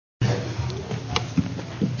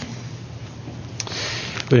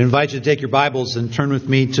I invite you to take your Bibles and turn with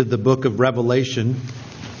me to the book of Revelation,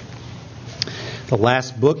 the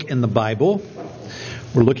last book in the Bible.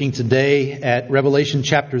 We're looking today at Revelation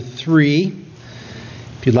chapter 3.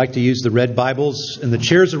 If you'd like to use the red Bibles in the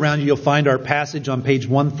chairs around you, you'll find our passage on page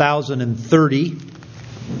 1030.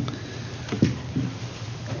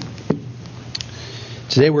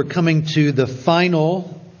 Today we're coming to the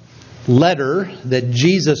final letter that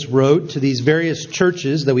Jesus wrote to these various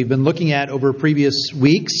churches that we've been looking at over previous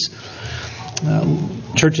weeks.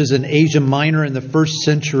 Churches in Asia Minor in the first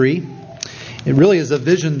century. It really is a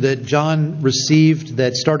vision that John received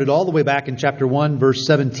that started all the way back in chapter 1, verse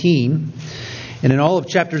 17. And in all of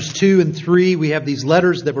chapters 2 and 3, we have these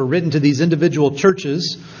letters that were written to these individual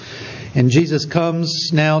churches. And Jesus comes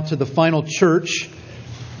now to the final church,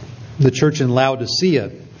 the church in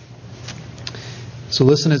Laodicea. So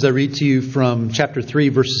listen as I read to you from chapter 3,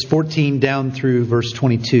 verses 14 down through verse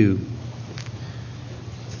 22.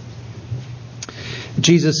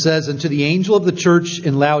 Jesus says, "And to the angel of the church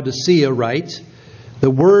in Laodicea write, the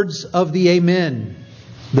words of the Amen,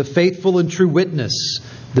 the faithful and true witness,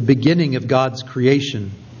 the beginning of God's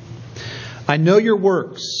creation. I know your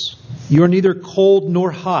works. You are neither cold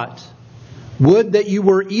nor hot. Would that you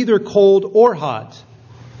were either cold or hot.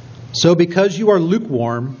 So because you are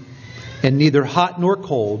lukewarm, and neither hot nor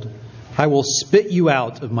cold, I will spit you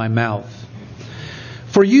out of my mouth.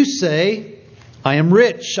 For you say, I am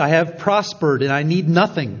rich, I have prospered, and I need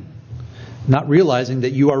nothing, not realizing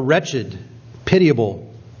that you are wretched,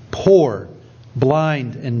 pitiable, poor,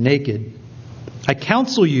 blind, and naked. I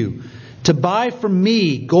counsel you to buy from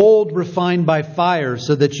me gold refined by fire,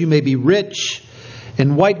 so that you may be rich,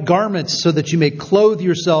 and white garments, so that you may clothe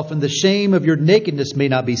yourself, and the shame of your nakedness may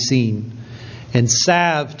not be seen, and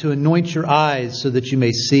salve to anoint your eyes so that you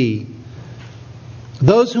may see.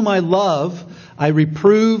 Those whom I love, I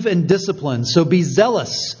reprove and discipline, so be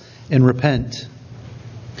zealous and repent.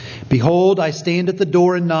 Behold, I stand at the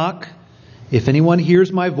door and knock. If anyone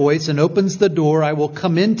hears my voice and opens the door, I will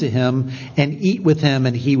come into him and eat with him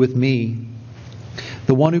and he with me.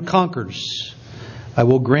 The one who conquers, I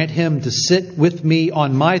will grant him to sit with me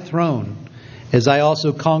on my throne, as I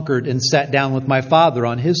also conquered and sat down with my Father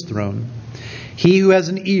on his throne. He who has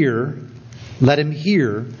an ear, let him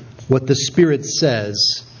hear what the Spirit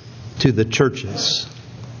says to the churches."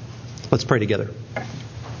 Let's pray together.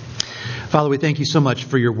 Father, we thank you so much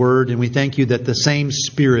for your word, and we thank you that the same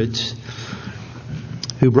Spirit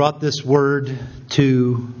who brought this word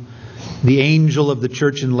to the angel of the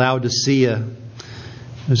church in Laodicea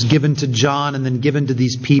was given to John and then given to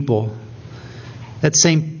these people. That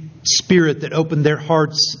same Spirit that opened their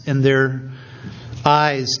hearts and their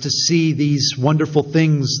eyes to see these wonderful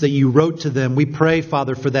things that you wrote to them. We pray,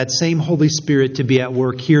 Father, for that same Holy Spirit to be at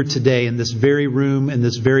work here today in this very room, in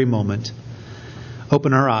this very moment.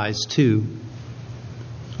 Open our eyes too.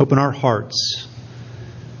 Open our hearts.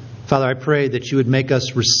 Father, I pray that you would make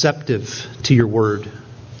us receptive to your word.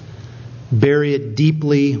 Bury it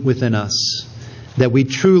deeply within us, that we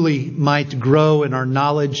truly might grow in our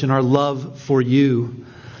knowledge and our love for you.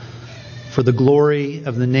 For the glory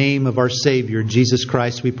of the name of our Savior, Jesus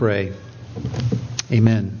Christ, we pray.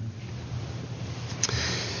 Amen.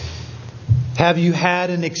 Have you had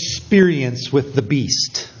an experience with the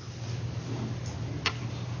beast?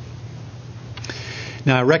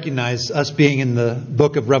 Now, I recognize us being in the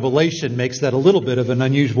book of Revelation makes that a little bit of an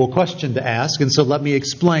unusual question to ask, and so let me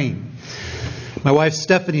explain. My wife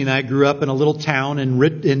Stephanie and I grew up in a little town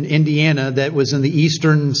in Indiana that was in the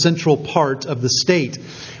eastern central part of the state.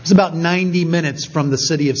 It was about 90 minutes from the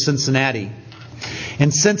city of Cincinnati.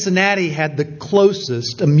 And Cincinnati had the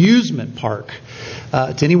closest amusement park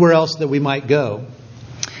to anywhere else that we might go.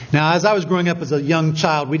 Now, as I was growing up as a young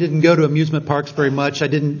child, we didn't go to amusement parks very much. I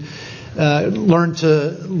didn't learn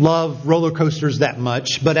to love roller coasters that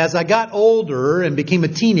much. But as I got older and became a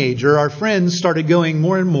teenager, our friends started going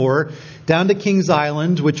more and more down to Kings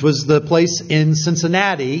Island, which was the place in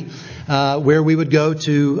Cincinnati where we would go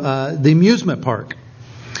to the amusement park.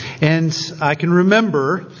 And I can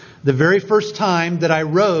remember the very first time that I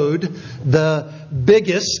rode the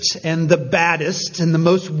biggest and the baddest and the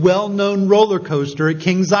most well-known roller coaster at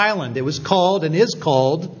Kings Island. It was called and is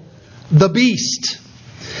called the Beast.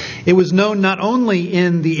 It was known not only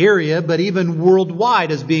in the area, but even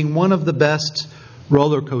worldwide as being one of the best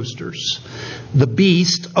roller coasters. The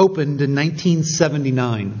Beast opened in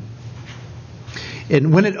 1979.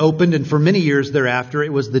 And when it opened, and for many years thereafter,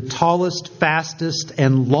 it was the tallest, fastest,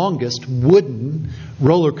 and longest wooden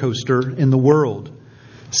roller coaster in the world.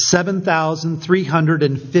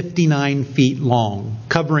 7,359 feet long,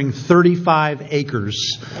 covering 35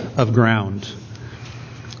 acres of ground.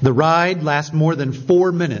 The ride lasts more than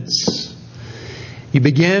 4 minutes. You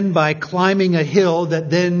begin by climbing a hill that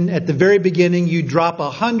then, at the very beginning, you drop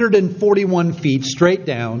 141 feet straight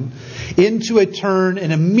down into a turn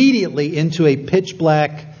and immediately into a pitch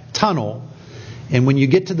black tunnel. And when you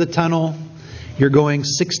get to the tunnel, you're going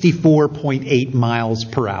 64.8 miles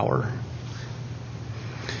per hour.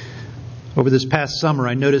 Over this past summer,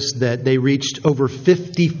 I noticed that they reached over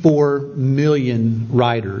 54 million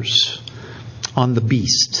riders on the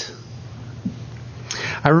Beast.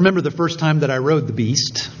 I remember the first time that I rode the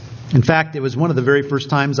Beast. In fact, it was one of the very first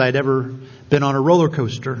times I'd ever been on a roller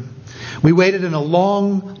coaster. We waited in a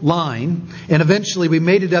long line, and eventually we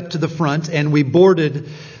made it up to the front and we boarded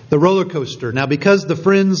the roller coaster. Now, because the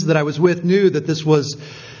friends that I was with knew that this was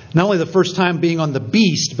not only the first time being on the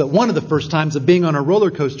Beast, but one of the first times of being on a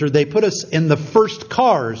roller coaster, they put us in the first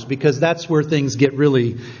cars because that's where things get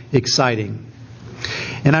really exciting.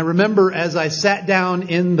 And I remember as I sat down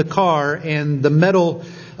in the car and the metal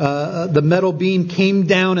beam came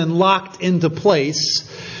down and locked into place,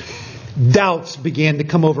 doubts began to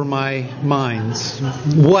come over my mind.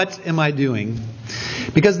 What am I doing?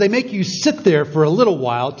 Because they make you sit there for a little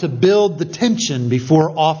while to build the tension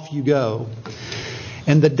before off you go.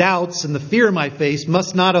 And the doubts and the fear in my face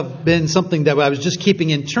must not have been something that I was just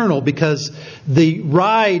keeping internal, because the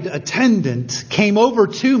ride attendant came over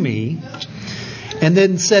to me and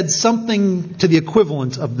then said something to the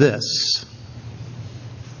equivalent of this.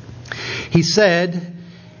 He said,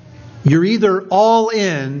 "You're either all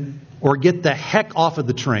in or get the heck off of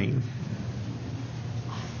the train."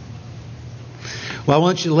 Well, I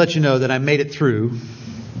want you to let you know that I made it through.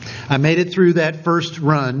 I made it through that first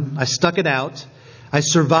run. I stuck it out. I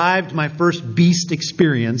survived my first Beast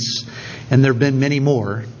experience, and there have been many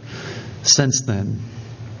more since then.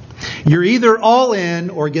 You're either all in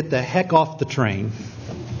or get the heck off the train.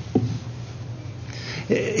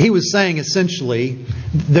 He was saying essentially,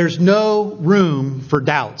 there's no room for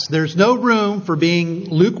doubts. There's no room for being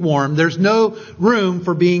lukewarm. There's no room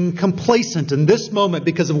for being complacent in this moment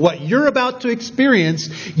because of what you're about to experience.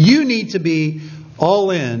 You need to be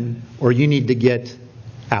all in or you need to get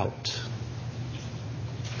out.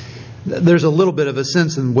 There's a little bit of a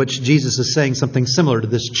sense in which Jesus is saying something similar to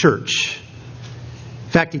this church.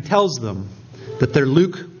 In fact, he tells them that they're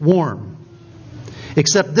lukewarm.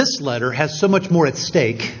 Except this letter has so much more at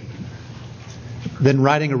stake than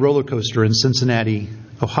riding a roller coaster in Cincinnati,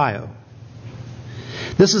 Ohio.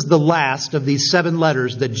 This is the last of these 7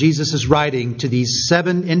 letters that Jesus is writing to these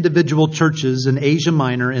 7 individual churches in Asia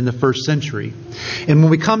Minor in the first century. And when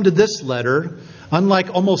we come to this letter,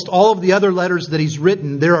 unlike almost all of the other letters that he's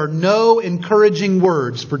written, there are no encouraging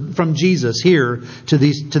words from Jesus here to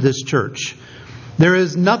this church. There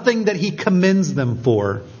is nothing that he commends them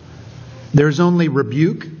for. There's only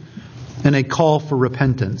rebuke and a call for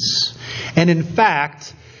repentance. And in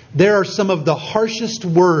fact, there are some of the harshest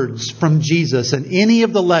words from Jesus in any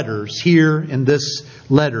of the letters here in this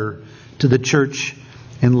letter to the church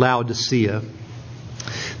in Laodicea.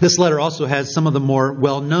 This letter also has some of the more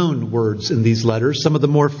well-known words in these letters, some of the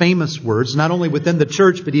more famous words, not only within the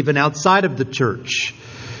church, but even outside of the church.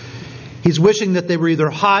 He's wishing that they were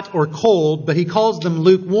either hot or cold, but he calls them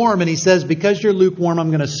lukewarm, and he says, because you're lukewarm, I'm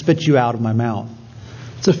going to spit you out of my mouth.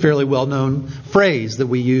 It's a fairly well-known phrase that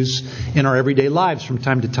we use in our everyday lives from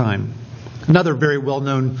time to time. Another very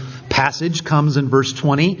well-known passage comes in verse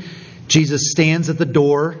 20. Jesus stands at the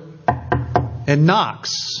door and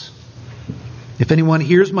knocks. If anyone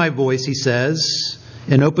hears my voice, he says,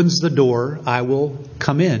 and opens the door, I will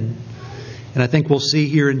come in. And I think we'll see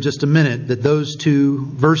here in just a minute that those 2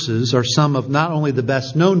 verses are some of not only the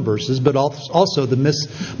best known verses, but also the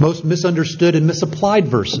most misunderstood and misapplied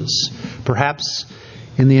verses, perhaps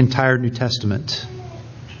in the entire New Testament.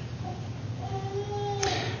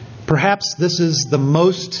 Perhaps this is the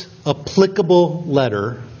most applicable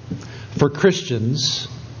letter for Christians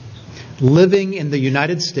living in the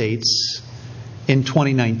United States in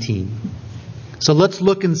 2019. So let's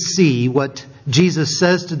look and see what Jesus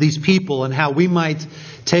says to these people and how we might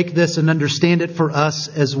take this and understand it for us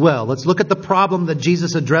as well. Let's look at the problem that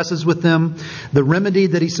Jesus addresses with them, the remedy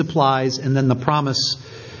that he supplies, and then the promise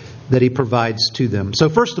that he provides to them. So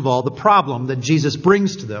first of all, the problem that Jesus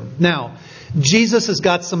brings to them. Now, Jesus has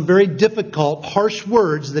got some very difficult, harsh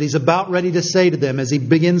words that he's about ready to say to them as he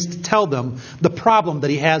begins to tell them the problem that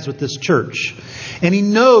he has with this church. And he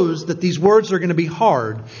knows that these words are going to be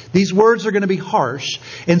hard. These words are going to be harsh.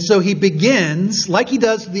 And so he begins, like he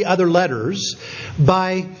does the other letters,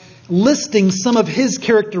 by listing some of his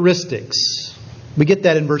characteristics. We get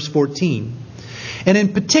that in verse 14. And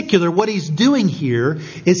in particular, what he's doing here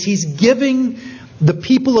is he's giving the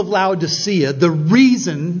people of Laodicea the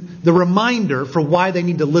reason, the reminder for why they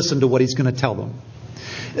need to listen to what he's going to tell them.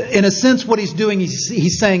 In a sense, what he's doing,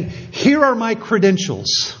 he's saying, here are my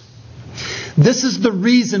credentials. This is the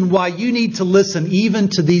reason why you need to listen even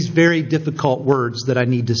to these very difficult words that I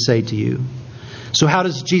need to say to you. So how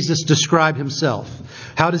does Jesus describe himself?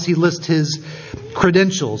 How does he list his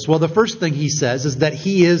credentials? Well, the first thing he says is that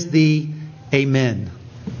he is the Amen.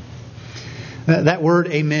 That word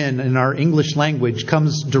amen in our English language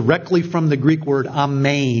comes directly from the Greek word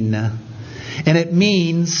amen. And it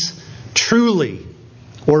means truly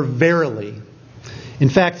or verily. In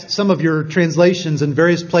fact, some of your translations in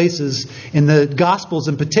various places, in the Gospels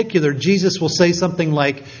in particular, Jesus will say something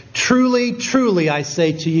like, truly, truly, I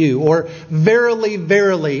say to you, or verily,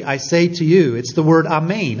 verily, I say to you. It's the word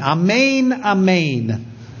amen. Amen,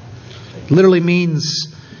 amen. Literally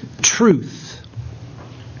means truth.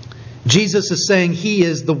 Jesus is saying he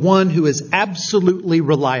is the one who is absolutely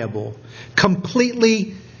reliable,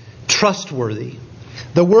 completely trustworthy.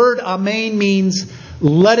 The word amen means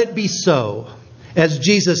let it be so. As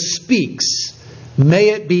Jesus speaks, may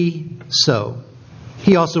it be so.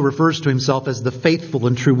 He also refers to himself as the faithful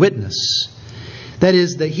and true witness. That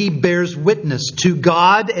is, that he bears witness to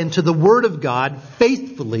God and to the Word of God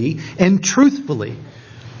faithfully and truthfully.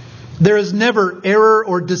 There is never error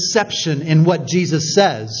or deception in what Jesus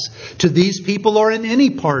says to these people or in any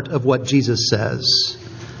part of what Jesus says.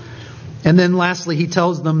 And then lastly, he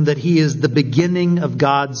tells them that he is the beginning of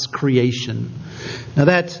God's creation. Now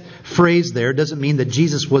that phrase there doesn't mean that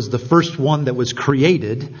Jesus was the first one that was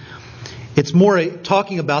created. It's more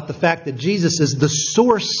talking about the fact that Jesus is the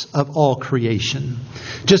source of all creation.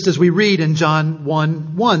 Just as we read in John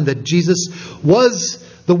 1:1 that Jesus was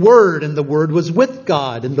the Word, and the Word was with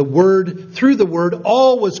God, and the Word, through the Word,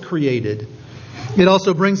 all was created. It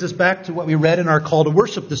also brings us back to what we read in our call to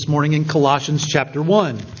worship this morning in Colossians chapter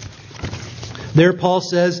 1. There Paul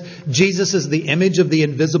says, Jesus is the image of the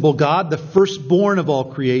invisible God, the firstborn of all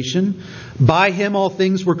creation. By him all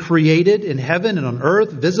things were created in heaven and on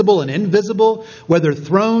earth, visible and invisible, whether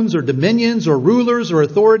thrones or dominions or rulers or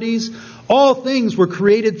authorities. All things were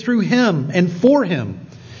created through him and for him.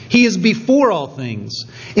 He is before all things.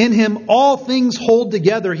 In him all things hold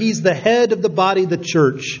together. He's the head of the body, the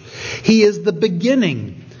church. He is the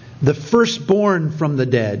beginning, the firstborn from the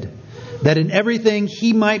dead, that in everything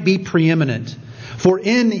he might be preeminent. For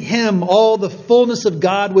in him all the fullness of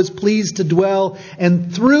God was pleased to dwell,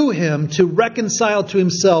 and through him to reconcile to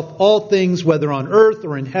himself all things, whether on earth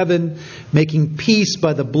or in heaven, making peace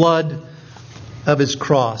by the blood of his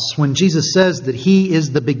cross. When Jesus says that he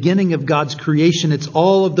is the beginning of God's creation, it's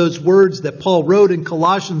all of those words that Paul wrote in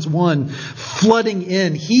Colossians 1 flooding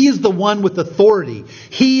in. He is the one with authority.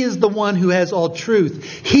 He is the one who has all truth.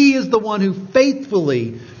 He is the one who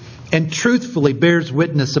faithfully and truthfully bears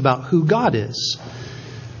witness about who God is.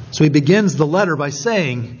 So he begins the letter by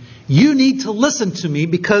saying, you need to listen to me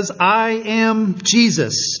because I am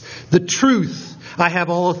Jesus, the truth. I have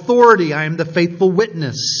all authority. I am the faithful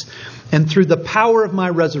witness. And through the power of my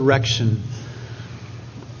resurrection,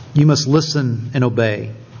 you must listen and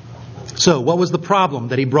obey. So what was the problem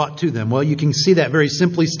that he brought to them? Well, you can see that very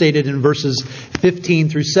simply stated in verses 15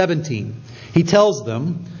 through 17. He tells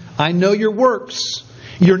them, I know your works.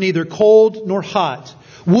 You're neither cold nor hot.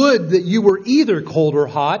 Would that you were either cold or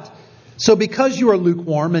hot. So because you are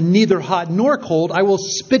lukewarm and neither hot nor cold, I will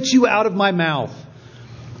spit you out of my mouth.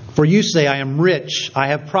 For you say, I am rich, I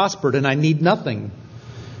have prospered, and I need nothing.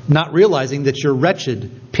 Not realizing that you're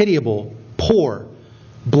wretched, pitiable, poor,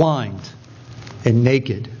 blind, and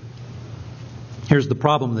naked. Here's the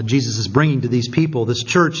problem that Jesus is bringing to these people. This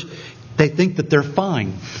church, they think that they're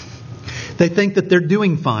fine. They think that they're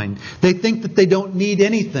doing fine. They think that they don't need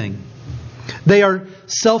anything. They are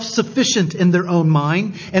self-sufficient in their own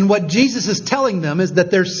mind. And what Jesus is telling them is that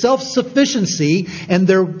their self-sufficiency and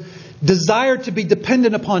their desire to be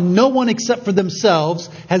dependent upon no one except for themselves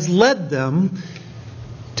has led them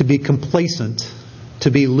to be complacent, to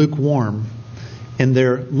be lukewarm in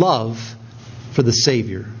their love for the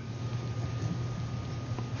Savior.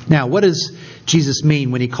 Now, what does Jesus mean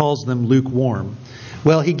when he calls them lukewarm?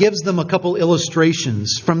 Well, he gives them a couple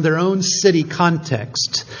illustrations from their own city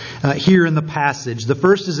context here in the passage. The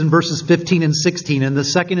first is in verses 15 and 16, and the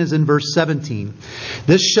second is in verse 17.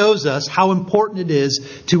 This shows us how important it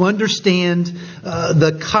is to understand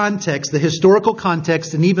the context, the historical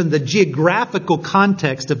context, and even the geographical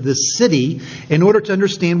context of this city in order to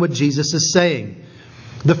understand what Jesus is saying.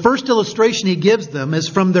 The first illustration he gives them is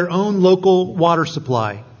from their own local water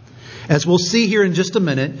supply. As we'll see here in just a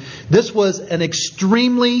minute, this was an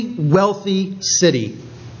extremely wealthy city.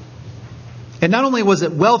 And not only was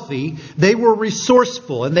it wealthy, they were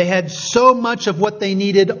resourceful, and they had so much of what they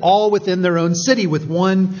needed all within their own city, with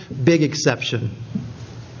one big exception.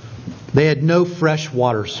 They had no fresh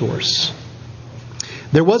water source.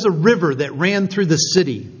 There was a river that ran through the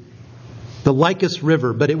city, the Lycus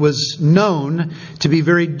River, but it was known to be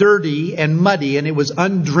very dirty and muddy, and it was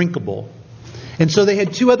undrinkable. And so they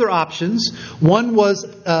had two other options. One was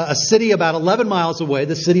a city about 11 miles away,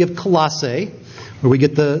 the city of Colossae, where we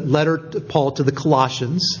get the letter of Paul to the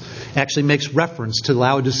Colossians. It actually makes reference to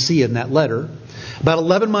Laodicea in that letter. About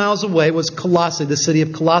 11 miles away was Colossae, the city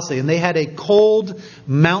of Colossae, and they had a cold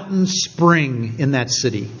mountain spring in that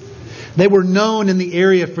city. They were known in the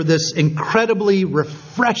area for this incredibly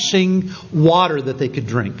refreshing water that they could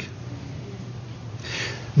drink.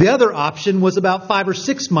 The other option was about 5 or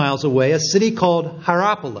 6 miles away, a city called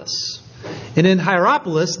Hierapolis. And in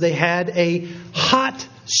Hierapolis, they had a hot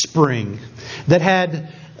spring that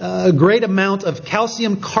had a great amount of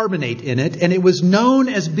calcium carbonate in it, and it was known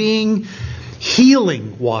as being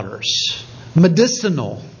healing waters,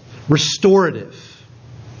 medicinal, restorative.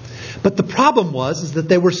 But the problem was that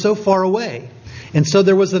they were so far away. And so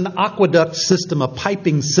there was an aqueduct system, a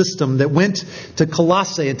piping system that went to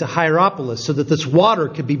Colossae and to Hierapolis so that this water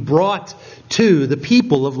could be brought to the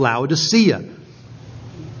people of Laodicea.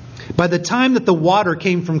 By the time that the water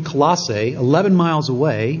came from Colossae, 11 miles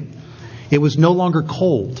away, it was no longer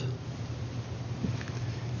cold.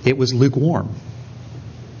 It was lukewarm.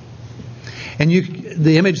 And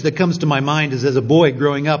the image that comes to my mind is as a boy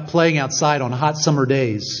growing up playing outside on hot summer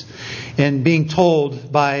days and being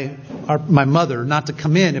told by my mother not to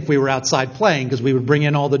come in if we were outside playing because we would bring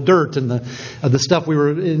in all the dirt and the stuff we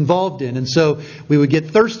were involved in. And so we would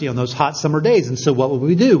get thirsty on those hot summer days. And so what would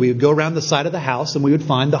we do? We would go around the side of the house and we would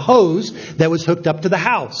find the hose that was hooked up to the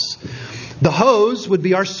house. The hose would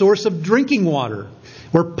be our source of drinking water.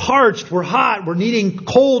 We're parched, we're hot, we're needing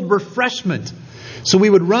cold refreshment. So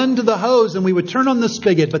we would run to the hose and we would turn on the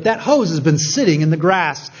spigot, but that hose has been sitting in the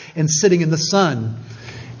grass and sitting in the sun.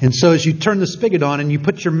 And so as you turn the spigot on and you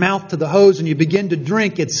put your mouth to the hose and you begin to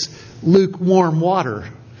drink, it's lukewarm water.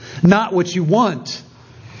 Not what you want.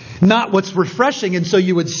 Not what's refreshing. And so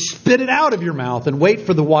you would spit it out of your mouth and wait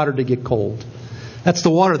for the water to get cold. That's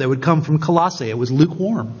the water that would come from Colossae. It was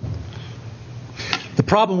lukewarm. The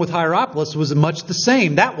problem with Hierapolis was much the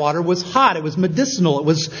same. That water was hot. It was medicinal.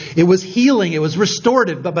 It was healing. It was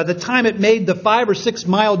restorative. But by the time it made the 5 or 6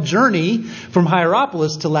 mile journey from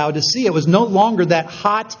Hierapolis to Laodicea, it was no longer that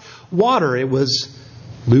hot water. It was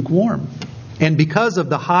lukewarm. And because of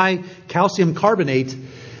the high calcium carbonate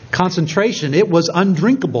concentration, it was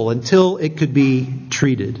undrinkable until it could be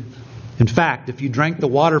treated. In fact, if you drank the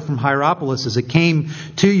water from Hierapolis as it came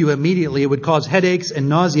to you immediately, it would cause headaches and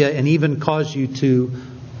nausea and even cause you to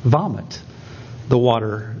vomit the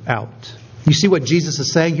water out. You see what Jesus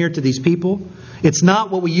is saying here to these people? It's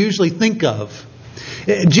not what we usually think of.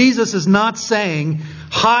 Jesus is not saying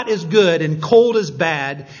hot is good and cold is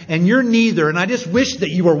bad and you're neither, and I just wish that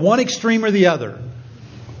you were one extreme or the other.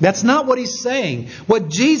 That's not what he's saying. What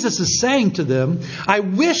Jesus is saying to them, I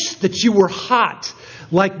wish that you were hot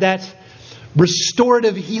like that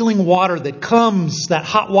restorative healing water that comes, that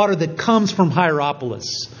hot water that comes from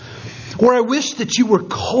Hierapolis. Or I wish that you were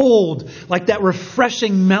cold like that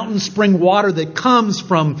refreshing mountain spring water that comes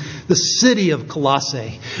from the city of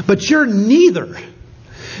Colossae. But you're neither.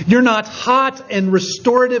 You're not hot and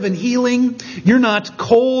restorative and healing. You're not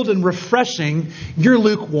cold and refreshing. You're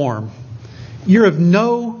lukewarm. You're of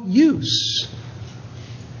no use.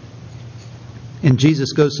 And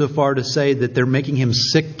Jesus goes so far to say that they're making him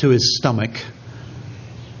sick to his stomach.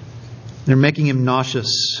 They're making him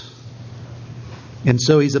nauseous. And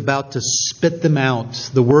so he's about to spit them out.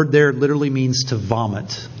 The word there literally means to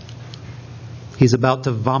vomit. He's about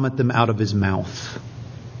to vomit them out of his mouth.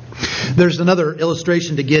 There's another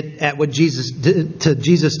illustration to get at what Jesus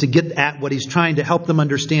to get at what he's trying to help them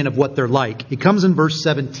understand of what they're like. It comes in verse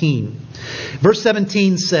 17. Verse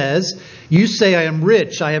 17 says, "You say, I am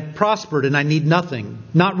rich, I have prospered, and I need nothing,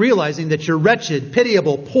 not realizing that you're wretched,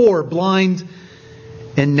 pitiable, poor, blind,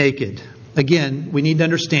 and naked." Again, we need to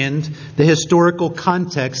understand the historical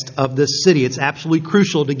context of this city. It's absolutely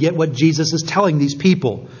crucial to get what Jesus is telling these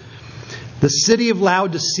people. The city of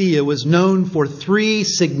Laodicea was known for 3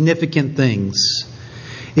 significant things.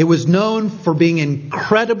 It was known for being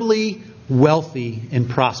incredibly wealthy and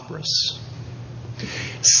prosperous.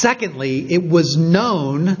 Secondly, it was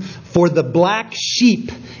known for the black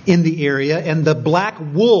sheep in the area and the black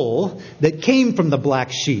wool that came from the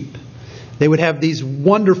black sheep. They would have these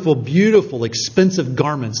wonderful, beautiful, expensive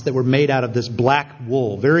garments that were made out of this black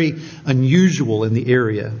wool. Very unusual in the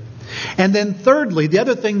area. And then thirdly, the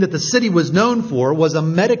other thing that the city was known for was a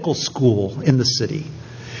medical school in the city.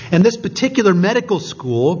 And this particular medical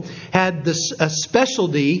school had a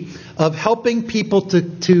specialty of helping people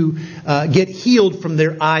to get healed from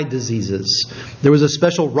their eye diseases. There was a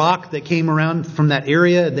special rock that came around from that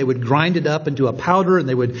area, and they would grind it up into a powder, and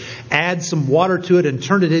they would add some water to it and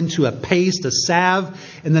turn it into a paste, a salve,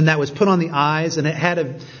 and then that was put on the eyes, and it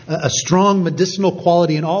had a strong medicinal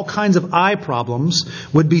quality, and all kinds of eye problems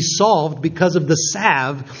would be solved because of the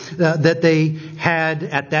salve that they had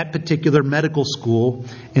at that particular medical school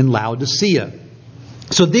in Laodicea.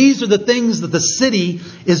 So these are the things that the city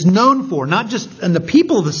is known for, not just in the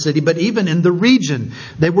people of the city, but even in the region.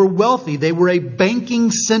 They were wealthy. They were a banking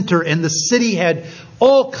center, and the city had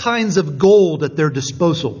all kinds of gold at their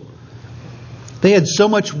disposal. They had so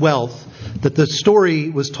much wealth that the story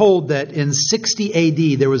was told that in 60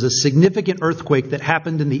 AD there was a significant earthquake that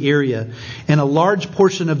happened in the area, and a large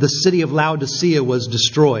portion of the city of Laodicea was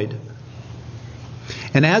destroyed.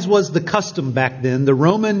 And as was the custom back then, the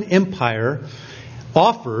Roman Empire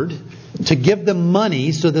offered to give them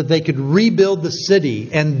money so that they could rebuild the city.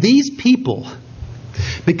 And these people,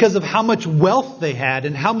 because of how much wealth they had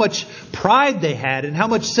and how much pride they had and how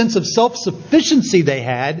much sense of self-sufficiency they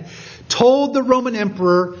had, told the Roman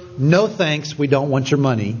emperor, "No thanks, we don't want your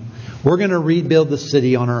money. We're going to rebuild the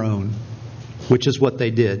city on our own," which is what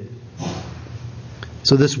they did.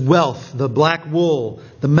 So this wealth, the black wool,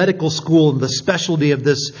 the medical school, the specialty of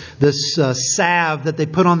this salve that they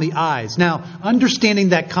put on the eyes. Now, understanding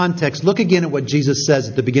that context, look again at what Jesus says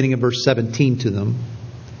at the beginning of verse 17 to them.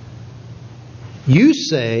 "You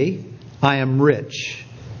say, 'I am rich,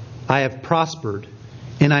 I have prospered,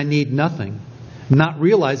 and I need nothing,' not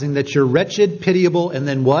realizing that you're wretched, pitiable, and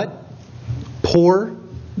then what? Poor,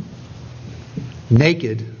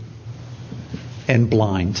 naked, and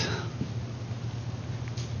blind."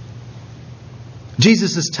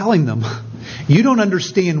 Jesus is telling them, you don't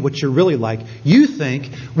understand what you're really like. You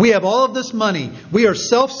think we have all of this money. We are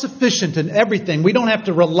self-sufficient in everything. We don't have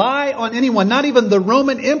to rely on anyone, not even the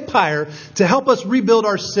Roman Empire, to help us rebuild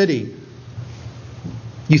our city.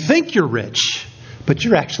 You think you're rich, but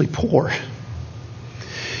you're actually poor.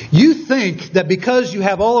 You think that because you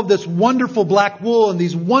have all of this wonderful black wool and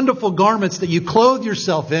these wonderful garments that you clothe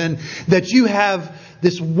yourself in, that you have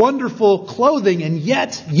this wonderful clothing, and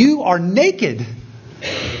yet you are naked.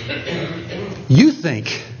 You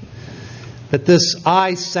think that this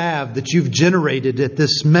eye salve that you've generated at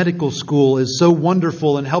this medical school is so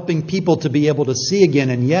wonderful in helping people to be able to see again,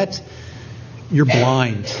 and yet you're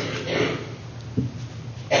blind.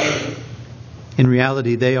 In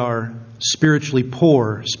reality, they are spiritually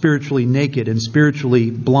poor, spiritually naked, and spiritually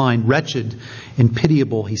blind, wretched and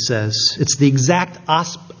pitiable, he says. It's the exact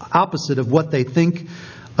opposite of what they think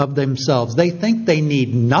of themselves. They think they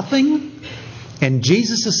need nothing, and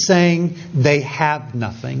Jesus is saying they have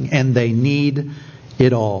nothing and they need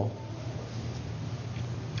it all.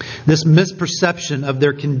 This misperception of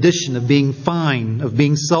their condition, of being fine, of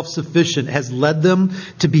being self-sufficient, has led them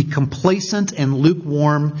to be complacent and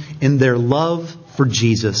lukewarm in their love for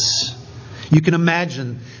Jesus. You can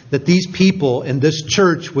imagine that these people in this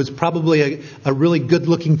church was probably a really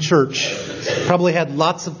good-looking church. Probably had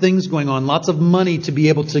lots of things going on, lots of money to be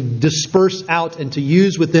able to disperse out and to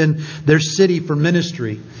use within their city for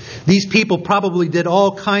ministry. These people probably did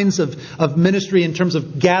all kinds of ministry in terms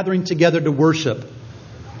of gathering together to worship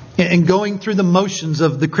and going through the motions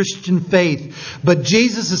of the Christian faith. But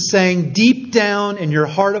Jesus is saying, deep down in your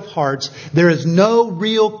heart of hearts, there is no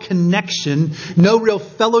real connection, no real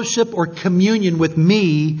fellowship or communion with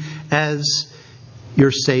me as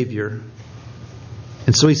your Savior.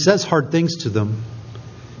 And so he says hard things to them.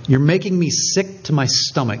 You're making me sick to my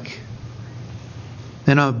stomach,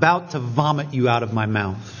 and I'm about to vomit you out of my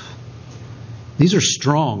mouth. These are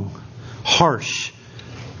strong, harsh,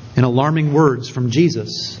 and alarming words from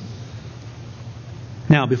Jesus.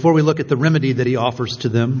 Now, before we look at the remedy that he offers to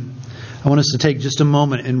them, I want us to take just a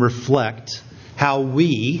moment and reflect how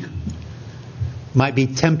we might be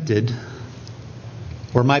tempted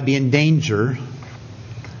or might be in danger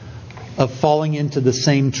of falling into the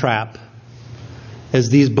same trap as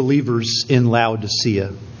these believers in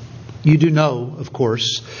Laodicea. You do know, of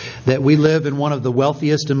course, that we live in one of the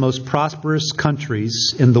wealthiest and most prosperous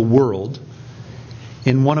countries in the world,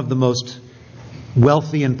 in one of the most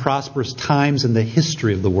wealthy and prosperous times in the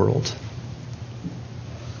history of the world,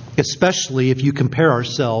 especially if you compare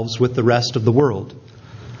ourselves with the rest of the world.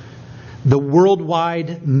 The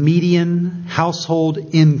worldwide median household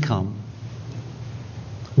income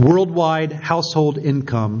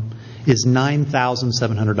is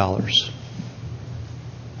 $9,700.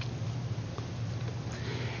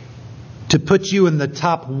 to put you in the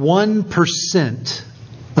top 1%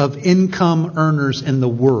 of income earners in the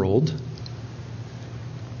world,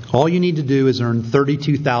 all you need to do is earn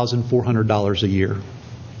 $32,400 a year.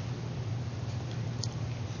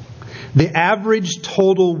 The average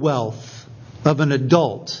total wealth of an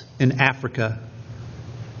adult in Africa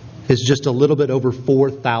is just a little bit over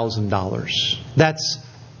 $4,000. That's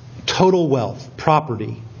total wealth,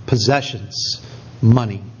 property, possessions,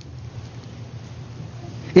 money.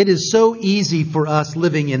 It is so easy for us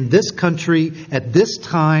living in this country at this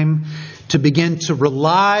time to begin to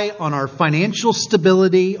rely on our financial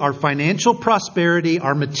stability, our financial prosperity,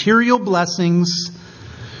 our material blessings,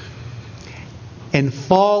 and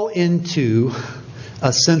fall into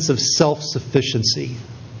a sense of self-sufficiency,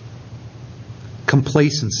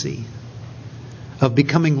 complacency, of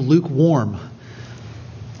becoming lukewarm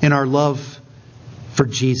in our love for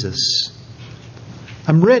Jesus.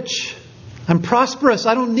 I'm rich. I'm prosperous.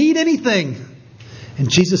 I don't need anything. And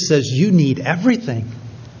Jesus says, you need everything.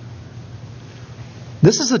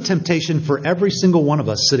 This is a temptation for every single one of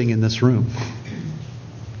us sitting in this room.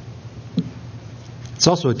 It's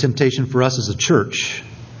also a temptation for us as a church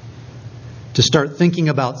to start thinking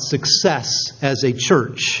about success as a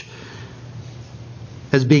church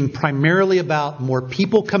as being primarily about more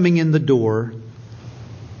people coming in the door,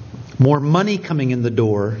 more money coming in the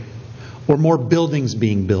door, or more buildings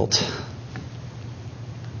being built.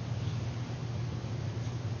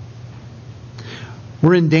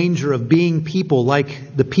 We're in danger of being people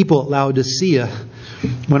like the people at Laodicea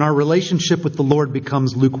when our relationship with the Lord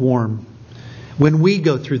becomes lukewarm. When we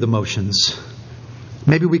go through the motions.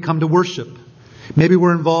 Maybe we come to worship. Maybe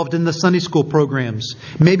we're involved in the Sunday school programs.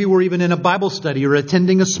 Maybe we're even in a Bible study or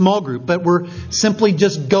attending a small group, but we're simply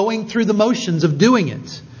just going through the motions of doing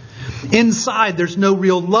it. Inside, there's no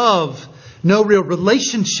real love, no real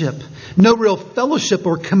relationship, no real fellowship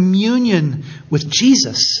or communion with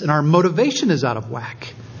Jesus, and our motivation is out of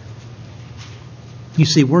whack. You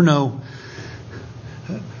see, we're not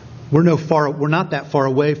that far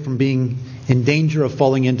away from being in danger of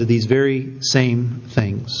falling into these very same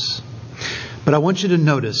things. But I want you to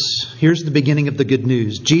notice, here's the beginning of the good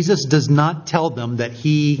news. Jesus does not tell them that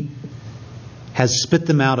He has spit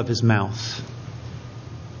them out of His mouth.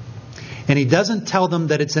 And He doesn't tell them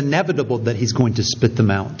that it's inevitable that He's going to spit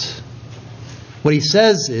them out. What He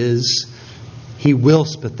says is, He will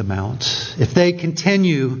spit them out. If they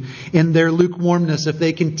continue in their lukewarmness, if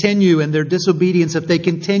they continue in their disobedience, if they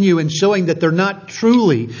continue in showing that they're not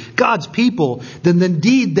truly God's people, then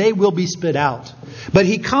indeed they will be spit out. But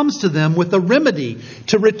He comes to them with a remedy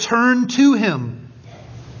to return to Him.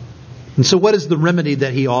 And so what is the remedy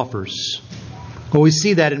that He offers? Well, we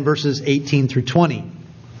see that in verses 18 through 20.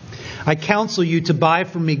 I counsel you to buy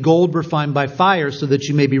from me gold refined by fire so that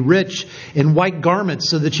you may be rich, and white garments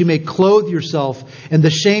so that you may clothe yourself and the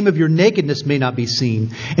shame of your nakedness may not be seen,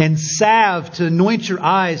 and salve to anoint your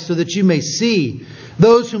eyes so that you may see.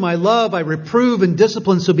 Those whom I love I reprove and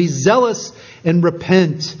discipline, so be zealous and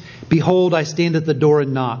repent. Behold, I stand at the door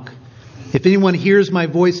and knock. If anyone hears my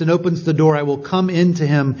voice and opens the door, I will come into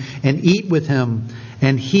him and eat with him,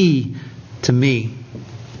 and he to me.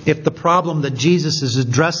 If the problem that Jesus is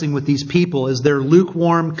addressing with these people is their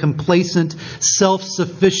lukewarm, complacent,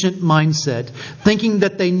 self-sufficient mindset, thinking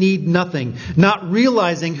that they need nothing, not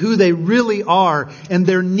realizing who they really are and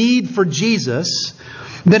their need for Jesus,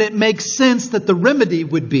 then it makes sense that the remedy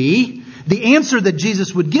would be, the answer that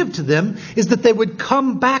Jesus would give to them is that they would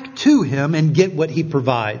come back to Him and get what He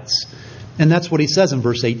provides. And that's what He says in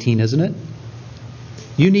verse 18, isn't it?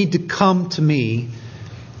 You need to come to me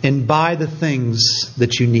and buy the things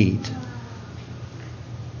that you need.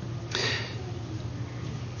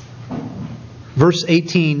 Verse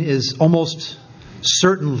 18 is almost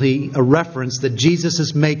certainly a reference that Jesus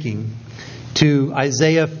is making to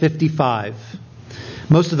Isaiah 55.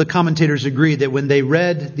 Most of the commentators agree that when they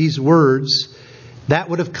read these words, that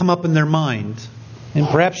would have come up in their mind. And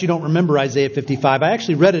perhaps you don't remember Isaiah 55. I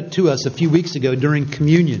actually read it to us a few weeks ago during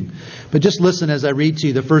communion. But just listen as I read to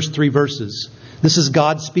you the first 3 verses. This is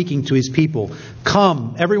God speaking to His people.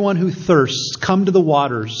 Come, everyone who thirsts, come to the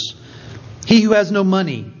waters. He who has no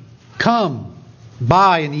money, come,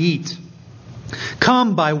 buy and eat.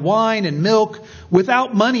 Come, buy wine and milk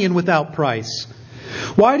without money and without price.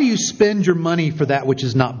 Why do you spend your money for that which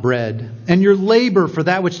is not bread, and your labor for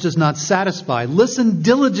that which does not satisfy? Listen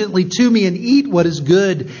diligently to me and eat what is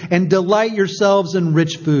good, and delight yourselves in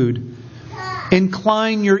rich food.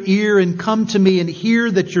 Incline your ear and come to me and hear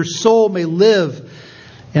that your soul may live.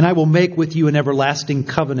 And I will make with you an everlasting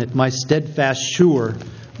covenant, my steadfast, sure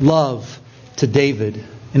love to David.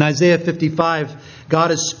 In Isaiah 55,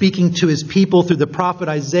 God is speaking to His people through the prophet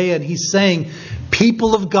Isaiah, and He's saying,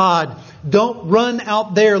 people of God, don't run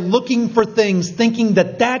out there looking for things, thinking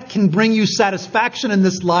that that can bring you satisfaction in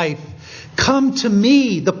this life. Come to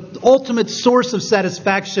me, the ultimate source of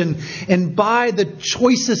satisfaction, and buy the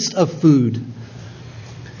choicest of food.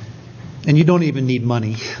 And you don't even need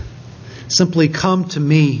money. Simply come to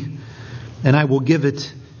me, and I will give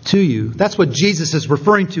it to you. That's what Jesus is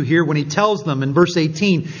referring to here when He tells them in verse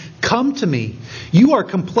 18, come to me. You are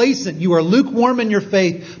complacent. You are lukewarm in your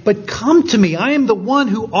faith. But come to me. I am the one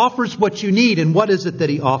who offers what you need. And what is it that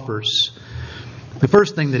He offers? The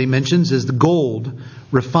first thing that He mentions is the gold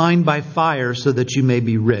refined by fire so that you may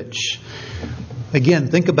be rich. Again,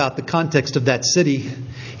 think about the context of that city.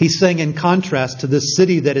 He's saying in contrast to this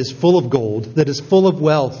city that is full of gold, that is full of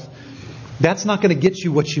wealth, that's not going to get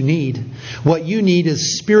you what you need. What you need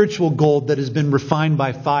is spiritual gold that has been refined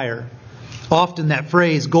by fire. Often that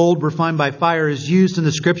phrase, gold refined by fire, is used in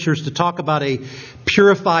the Scriptures to talk about a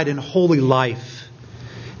purified and holy life.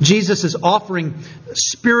 Jesus is offering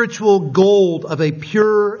spiritual gold of a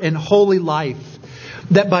pure and holy life.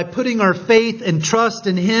 That by putting our faith and trust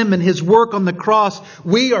in Him and His work on the cross,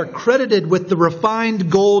 we are credited with the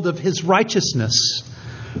refined gold of His righteousness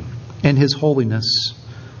and His holiness.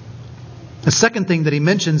 The second thing that He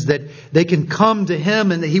mentions that they can come to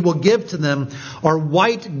Him and that He will give to them are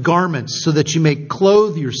white garments so that you may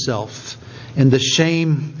clothe yourself in the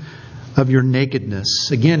shame of your nakedness.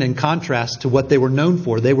 Again, in contrast to what they were known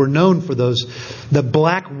for. They were known for the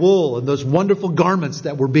black wool and those wonderful garments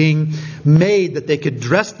that were being made that they could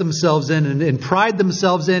dress themselves in and pride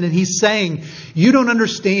themselves in. And He's saying, you don't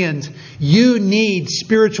understand. You need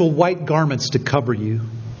spiritual white garments to cover you.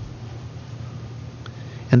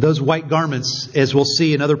 And those white garments, as we'll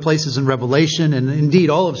see in other places in Revelation and indeed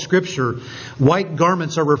all of Scripture, white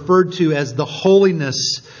garments are referred to as the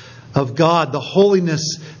holiness of God, the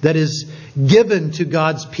holiness that is given to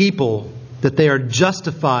God's people, that they are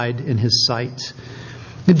justified in His sight.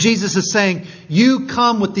 And Jesus is saying, you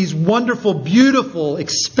come with these wonderful, beautiful,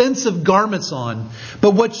 expensive garments on,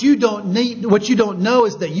 but what you don't know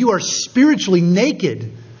is that you are spiritually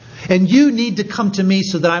naked, and you need to come to me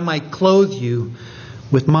so that I might clothe you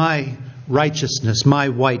with my righteousness, my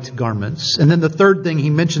white garments. And then the third thing He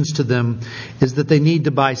mentions to them is that they need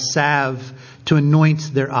to buy salve to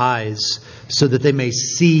anoint their eyes so that they may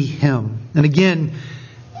see Him. And again,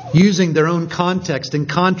 using their own context in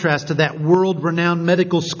contrast to that world-renowned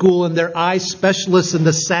medical school and their eye specialists and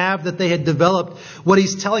the salve that they had developed, what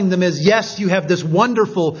He's telling them is, yes, you have this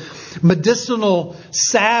wonderful medicinal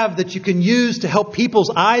salve that you can use to help people's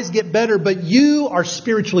eyes get better, but you are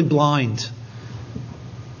spiritually blind.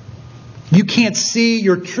 You can't see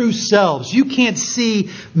your true selves. You can't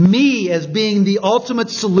see me as being the ultimate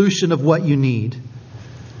solution of what you need.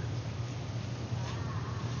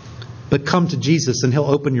 But come to Jesus and He'll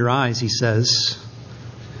open your eyes, He says.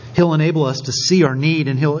 He'll enable us to see our need,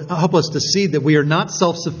 and He'll help us to see that we are not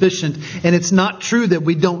self-sufficient, and it's not true that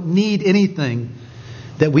we don't need anything,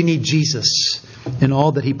 that we need Jesus and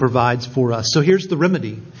all that He provides for us. So here's the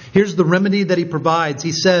remedy. Here's the remedy that He provides.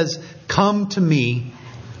 He says, come to me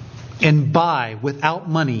and buy without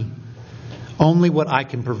money only what I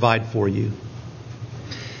can provide for you.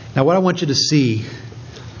 Now, what I want you to see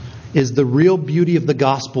is the real beauty of the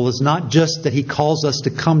gospel is not just that He calls us to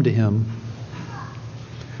come to Him,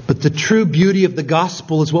 but the true beauty of the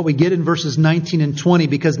gospel is what we get in verses 19 and 20,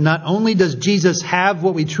 because not only does Jesus have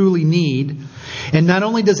what we truly need, and not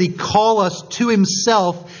only does He call us to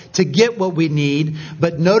Himself to get what we need,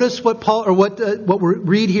 but notice what we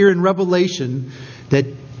read here in Revelation, that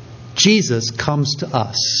Jesus comes to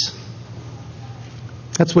us.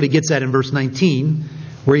 That's what He gets at in verse 19,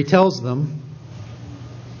 where He tells them,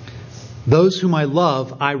 those whom I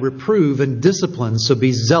love, I reprove and discipline, so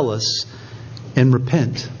be zealous and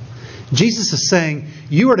repent. Jesus is saying,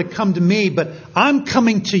 you are to come to me, but I'm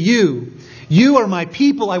coming to you. You are my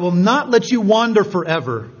people. I will not let you wander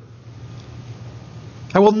forever.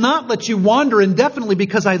 I will not let you wander indefinitely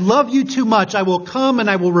because I love you too much. I will come and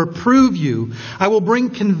I will reprove you. I will bring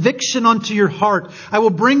conviction onto your heart. I will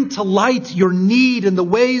bring to light your need and the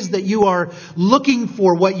ways that you are looking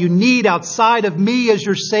for what you need outside of me as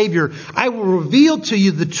your Savior. I will reveal to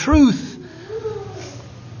you the truth.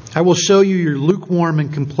 I will show you your lukewarm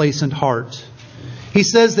and complacent heart. He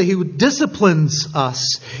says that He disciplines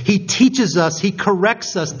us. He teaches us. He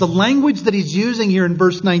corrects us. The language that He's using here in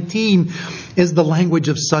verse 19 is the language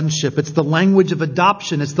of sonship. It's the language of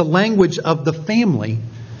adoption. It's the language of the family.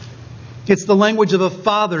 It's the language of a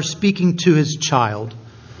father speaking to his child.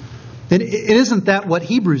 And isn't that what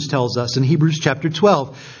Hebrews tells us in Hebrews chapter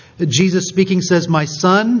 12? Jesus speaking says, "My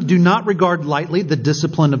son, do not regard lightly the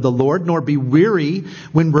discipline of the Lord, nor be weary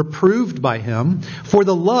when reproved by him. For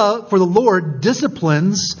the Lord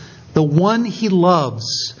disciplines the one he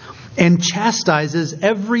loves, and chastises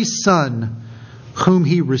every son whom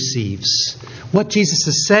he receives." What Jesus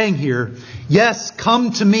is saying here, yes,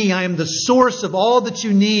 come to me. I am the source of all that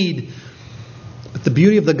you need. But the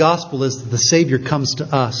beauty of the gospel is that the Savior comes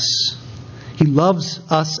to us. He loves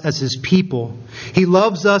us as His people. He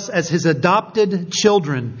loves us as His adopted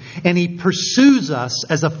children. And He pursues us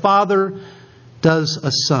as a father does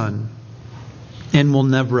a son, and will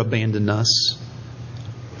never abandon us.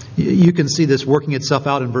 You can see this working itself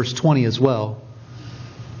out in verse 20 as well.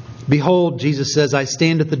 "Behold," Jesus says, "I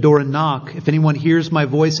stand at the door and knock. If anyone hears my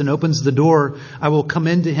voice and opens the door, I will come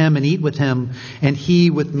into him and eat with him, and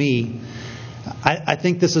he with me." I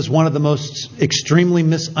think this is one of the most extremely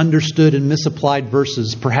misunderstood and misapplied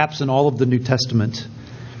verses, perhaps in all of the New Testament.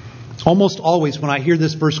 Almost always when I hear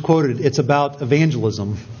this verse quoted, it's about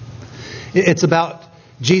evangelism. It's about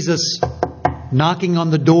Jesus knocking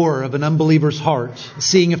on the door of an unbeliever's heart,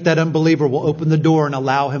 seeing if that unbeliever will open the door and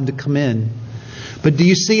allow him to come in. But do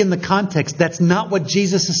you see in the context, that's not what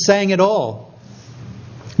Jesus is saying at all.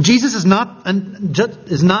 Jesus is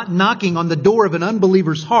not knocking on the door of an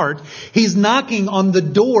unbeliever's heart. He's knocking on the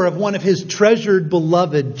door of one of His treasured,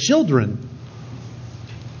 beloved children.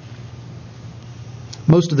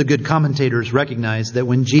 Most of the good commentators recognize that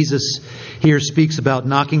when Jesus here speaks about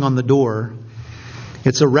knocking on the door,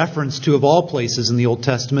 it's a reference to, of all places in the Old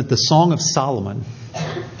Testament, the Song of Solomon.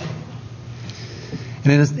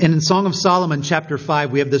 And in Song of Solomon, chapter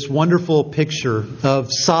 5, we have this wonderful picture of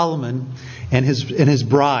Solomon and his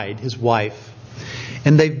bride, his wife.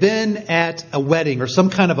 And they've been at a wedding or some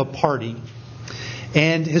kind of a party.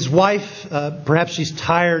 And his wife, perhaps she's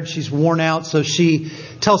tired, she's worn out, so she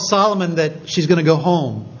tells Solomon that she's going to go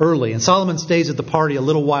home early. And Solomon stays at the party a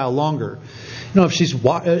little while longer. You know, if she's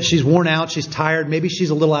worn out, she's tired, maybe she's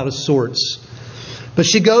a little out of sorts. But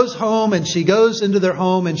she goes home and she goes into their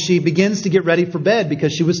home and she begins to get ready for bed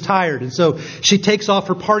because she was tired. And so she takes off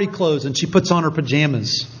her party clothes and she puts on her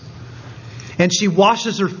pajamas. And she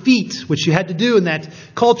washes her feet, which you had to do in that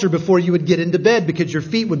culture before you would get into bed because your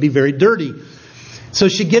feet would be very dirty. So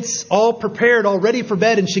she gets all prepared, all ready for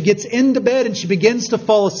bed, and she gets into bed and she begins to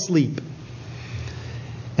fall asleep.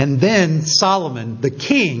 And then Solomon, the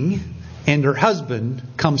king, and her husband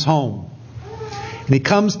comes home. And he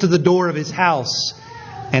comes to the door of his house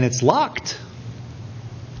and it's locked.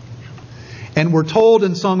 And we're told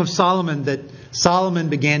in Song of Solomon that Solomon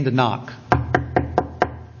began to knock.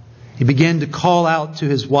 He began to call out to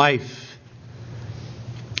his wife,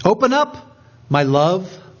 "Open up, my love.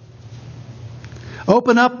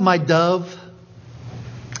 Open up, my dove,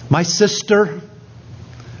 my sister,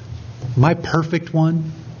 my perfect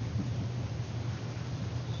one."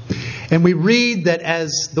 And we read that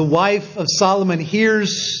as the wife of Solomon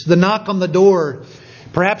hears the knock on the door,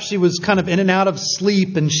 perhaps she was kind of in and out of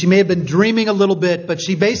sleep and she may have been dreaming a little bit, but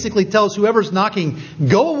she basically tells whoever's knocking,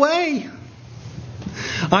 "Go away.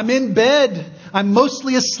 I'm in bed. I'm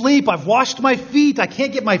mostly asleep. I've washed my feet. I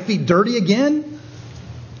can't get my feet dirty again."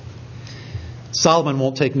 Solomon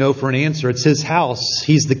won't take no for an answer. It's his house.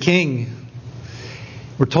 He's the king.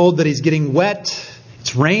 We're told that he's getting wet.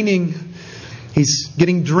 It's raining. He's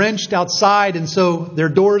getting drenched outside. And so their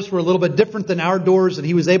doors were a little bit different than our doors. And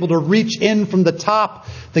he was able to reach in from the top,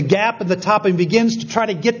 the gap in the top, and begins to try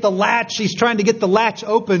to get the latch. He's trying to get the latch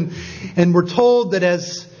open. And we're told that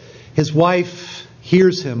as his wife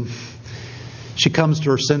hears him, she comes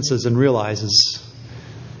to her senses and realizes,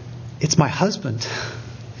 "It's my husband.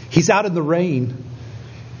 He's out in the rain."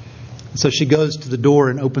 So she goes to the door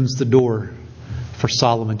and opens the door for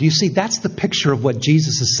Solomon. Do you see? That's the picture of what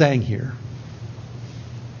Jesus is saying here.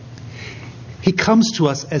 He comes to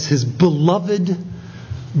us as His beloved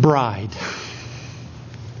bride.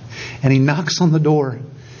 And He knocks on the door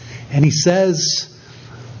and He says,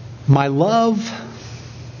 "My love,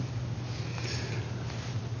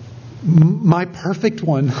 my perfect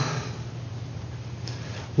one,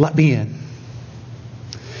 let me in."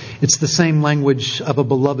 It's the same language of a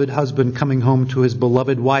beloved husband coming home to his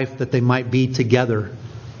beloved wife that they might be together.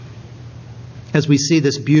 As we see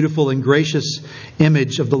this beautiful and gracious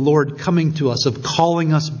image of the Lord coming to us, of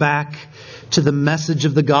calling us back to the message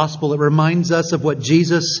of the gospel, it reminds us of what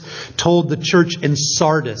Jesus told the church in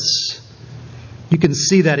Sardis. You can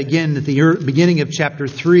see that again at the beginning of chapter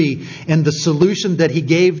 3. And the solution that He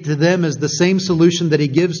gave to them is the same solution that He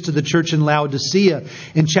gives to the church in Laodicea.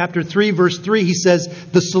 In chapter 3, verse 3, He says,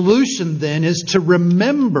 "The solution then is to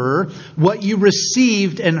remember what you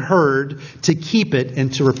received and heard, to keep it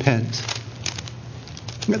and to repent."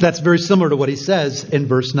 That's very similar to what he says in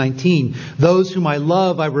verse 19. Those whom I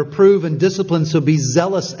love, I reprove and discipline, so be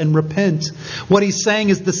zealous and repent. What he's saying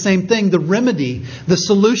is the same thing. The remedy, the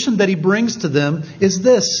solution that he brings to them is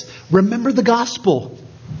this. Remember the gospel.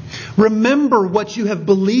 Remember what you have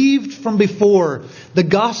believed from before. The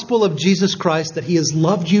gospel of Jesus Christ, that He has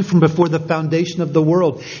loved you from before the foundation of the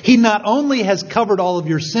world. He not only has covered all of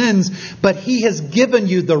your sins, but He has given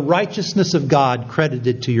you the righteousness of God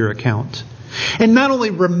credited to your account. And not only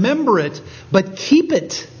remember it, but keep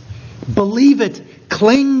it, believe it,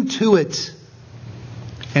 cling to it,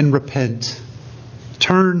 and repent.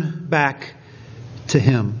 Turn back to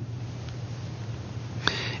Him.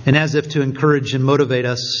 And as if to encourage and motivate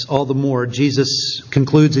us all the more, Jesus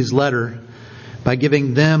concludes His letter by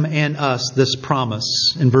giving them and us this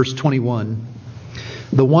promise in verse 21.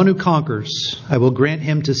 The one who conquers, I will grant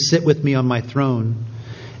him to sit with me on my throne,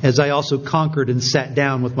 as I also conquered and sat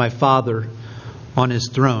down with my Father on His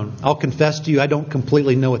throne. I'll confess to you, I don't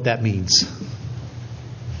completely know what that means.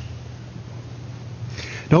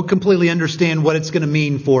 Don't completely understand what it's going to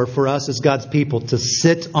mean for us as God's people to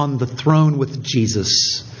sit on the throne with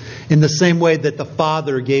Jesus in the same way that the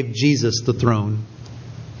Father gave Jesus the throne.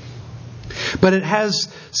 But it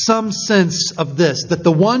has some sense of this, that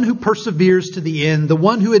the one who perseveres to the end, the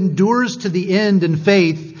one who endures to the end in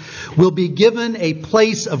faith, will be given a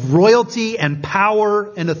place of royalty and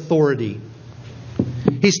power and authority.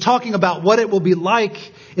 He's talking about what it will be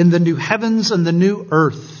like in the new heavens and the new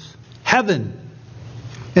earth. Heaven.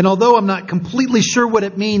 And although I'm not completely sure what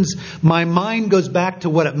it means, my mind goes back to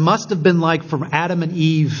what it must have been like for Adam and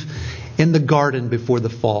Eve in the garden before the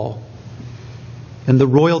fall. And the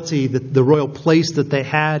royalty, the royal place that they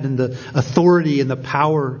had, and the authority and the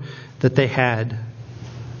power that they had.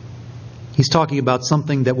 He's talking about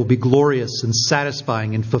something that will be glorious and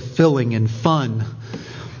satisfying and fulfilling and fun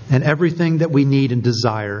and everything that we need and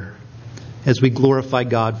desire as we glorify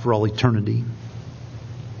God for all eternity.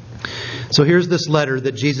 So here's this letter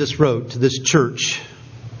that Jesus wrote to this church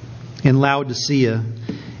in Laodicea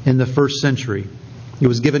in the first century. It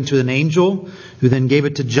was given to an angel who then gave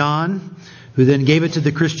it to John, who then gave it to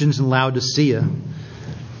the Christians in Laodicea.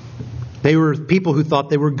 They were people who thought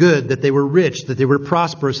they were good, that they were rich, that they were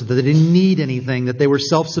prosperous, that they didn't need anything, that they were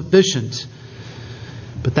self-sufficient.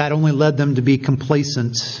 But that only led them to be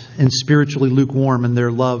complacent and spiritually lukewarm in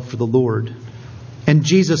their love for the Lord. And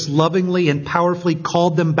Jesus lovingly and powerfully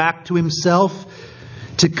called them back to Himself,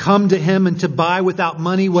 to come to Him and to buy without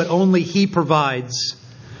money what only He provides.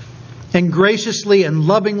 And graciously and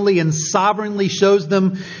lovingly and sovereignly shows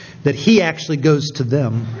them that He actually goes to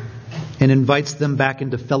them and invites them back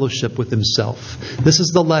into fellowship with Himself. This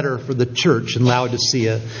is the letter for the church in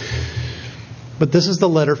Laodicea. But this is the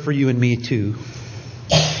letter for you and me too.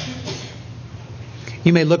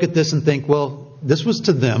 You may look at this and think, well, this was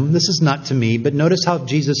to them. This is not to me. But notice how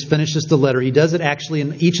Jesus finishes the letter. He does it actually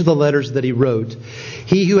in each of the letters that He wrote.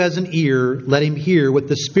 He who has an ear, let him hear what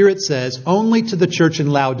the Spirit says only to the church in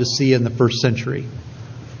Laodicea in the first century.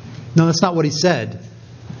 No, that's not what He said.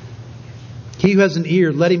 He who has an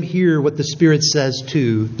ear, let him hear what the Spirit says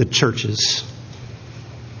to the churches.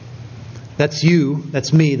 That's you,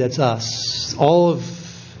 that's me, that's us. All of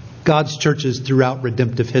God's churches throughout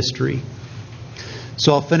redemptive history.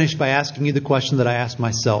 So I'll finish by asking you the question that I asked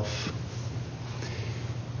myself.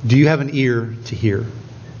 Do you have an ear to hear?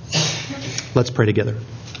 Let's pray together.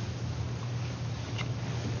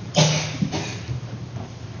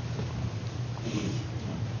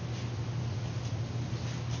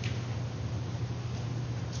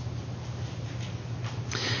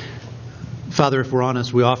 Father, if we're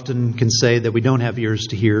honest, we often can say that we don't have ears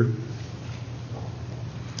to hear.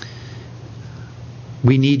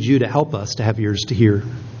 We need You to help us to have ears to hear.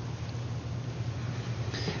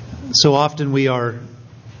 So often we are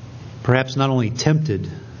perhaps not only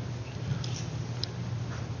tempted,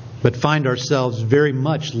 but find ourselves very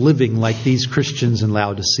much living like these Christians in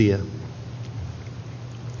Laodicea.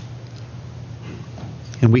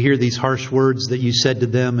 And we hear these harsh words that You said to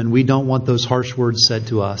them, and we don't want those harsh words said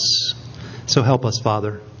to us. So help us,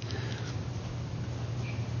 Father.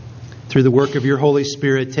 Through the work of Your Holy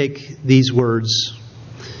Spirit, take these words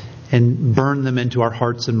and burn them into our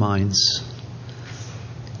hearts and minds.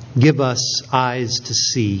 Give us eyes to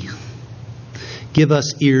see. Give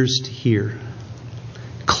us ears to hear.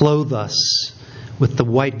 Clothe us with the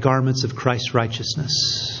white garments of Christ's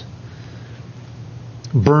righteousness.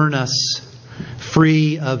 Burn us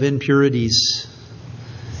free of impurities.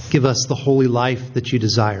 Give us the holy life that You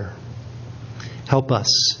desire. Help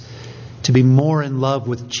us to be more in love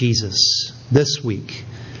with Jesus this week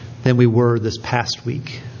than we were this past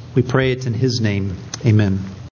week. We pray it in His name. Amen.